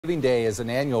Giving Day is an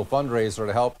annual fundraiser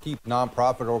to help keep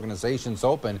nonprofit organizations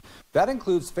open. That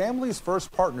includes Families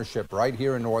First Partnership right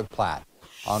here in North Platte.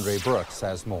 Andre Brooks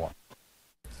has more.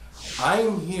 I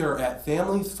am here at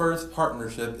Families First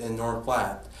Partnership in North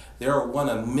Platte. They are one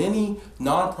of many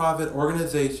nonprofit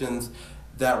organizations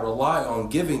that rely on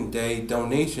Giving Day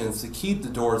donations to keep the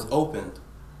doors open.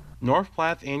 North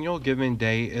Platte's annual Giving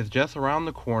Day is just around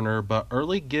the corner, but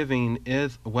early giving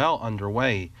is well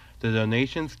underway. The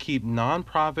donations keep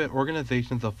nonprofit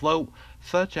organizations afloat,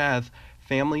 such as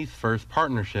Families First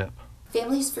Partnership.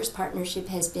 Families First Partnership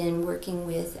has been working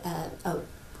with a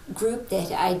group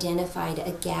that identified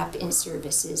a gap in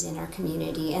services in our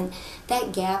community, and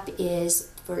that gap is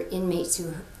for inmates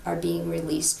who are being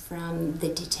released from the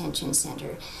detention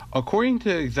center. According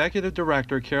to Executive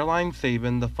Director Caroline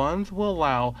Sabin, the funds will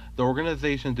allow the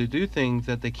organization to do things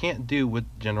that they can't do with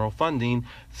general funding,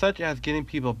 such as getting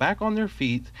people back on their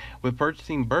feet with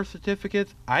purchasing birth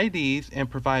certificates, IDs, and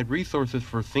provide resources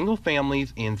for single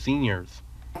families and seniors.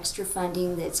 Extra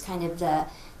funding that's kind of the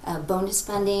bonus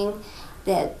funding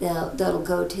that'll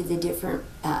go to the different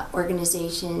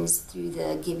organizations through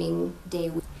the Giving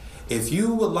Day. If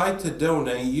you would like to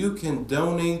donate, you can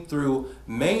donate through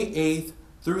May 8th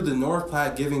through the North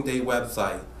Platte Giving Day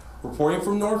website. Reporting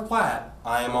from North Platte,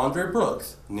 I am Andre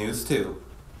Brooks, News 2.